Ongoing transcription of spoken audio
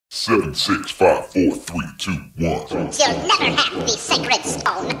7, 6, 5, 4, 3, 2, 1. You'll never have the sacred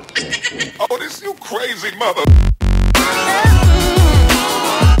stone. Oh, this you crazy mother.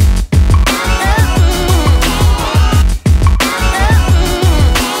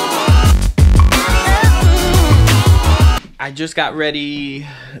 I just got ready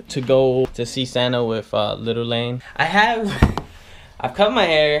to go to see Santa with Little Lane. I've cut my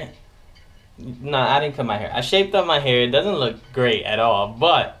hair. No, I didn't cut my hair. I shaped up my hair. It doesn't look great at all,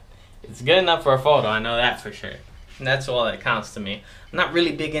 but it's good enough for a photo. I know that for sure. And that's all that counts to me. I'm not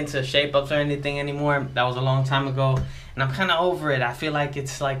really big into shape-ups or anything anymore. That was a long time ago, and I'm kind of over it. I feel like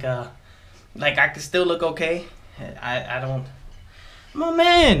it's like I can still look okay. I don't. I'm a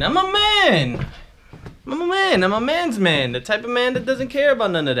man. I'm a man. I'm a man. I'm a man's man. The type of man that doesn't care about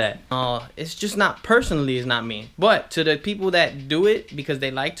none of that. It's just not personally. It's not me. But to the people that do it because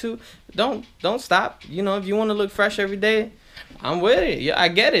they like to, don't stop. You know, if you want to look fresh every day, I'm with it. Yeah, I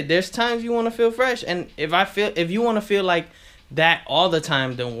get it. There's times you want to feel fresh, and if you want to feel like that all the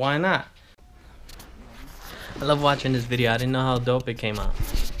time, then why not? I love watching this video. I didn't know how dope it came out.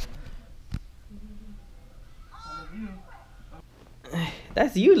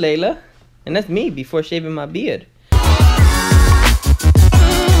 That's you, Layla. And that's me before shaving my beard.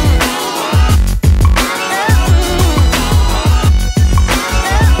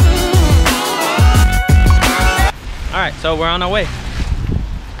 Alright, so we're on our way.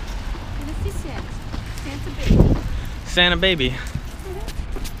 Santa baby.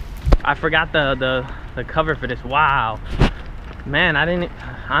 I forgot the cover for this. Wow. Man,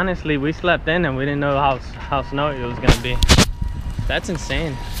 honestly, we slept in and we didn't know how snowy it was gonna be. That's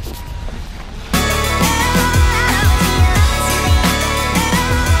insane.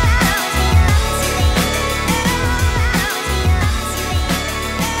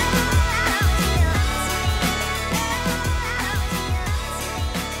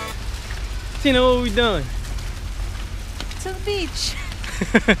 Tina, what are we doing? To the beach.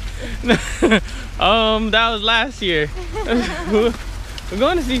 That was last year. We're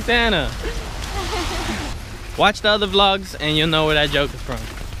going to see Santa. Watch the other vlogs and you'll know where that joke is from.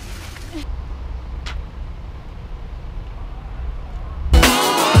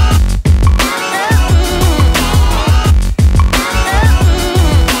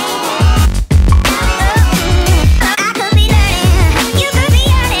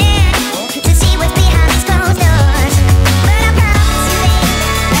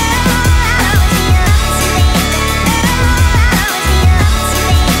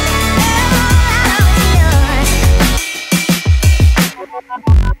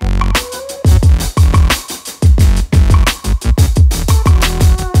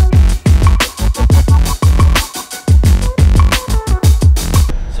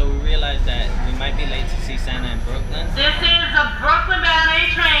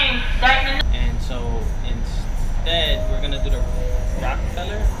 We're gonna do the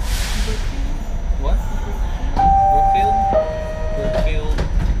Brookfeild. What? Brookfeild.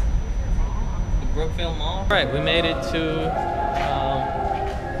 The Brookfeild Mall. All right, we made it to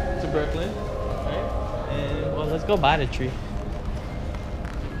Brooklyn. Right? And well, let's go buy the tree.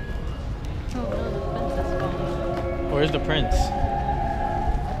 Oh no, the fence is falling. Where's the prince?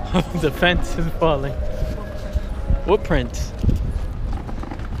 The fence is falling. What prints?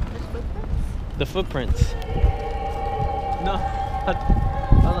 The footprints. No, I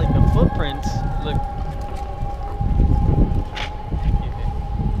like the footprints. Look.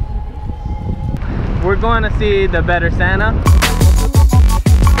 We're going to see the better Santa.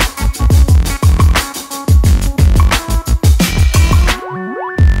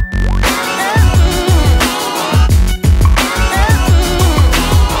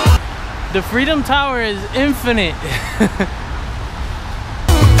 The Freedom Tower is infinite.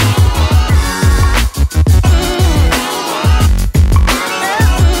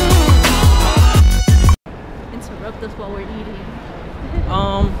 Interrupt us while we're eating.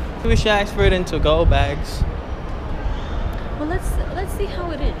 We should ask for it in to-go bags. Well, let's see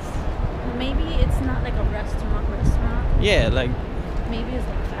how it is. Maybe it's not like a restaurant. Yeah, like maybe it's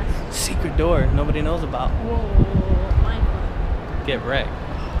like fast food. Secret door nobody knows about. Whoa, mind blown. Get wrecked.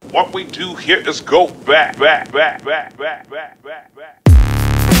 What we do here is go back.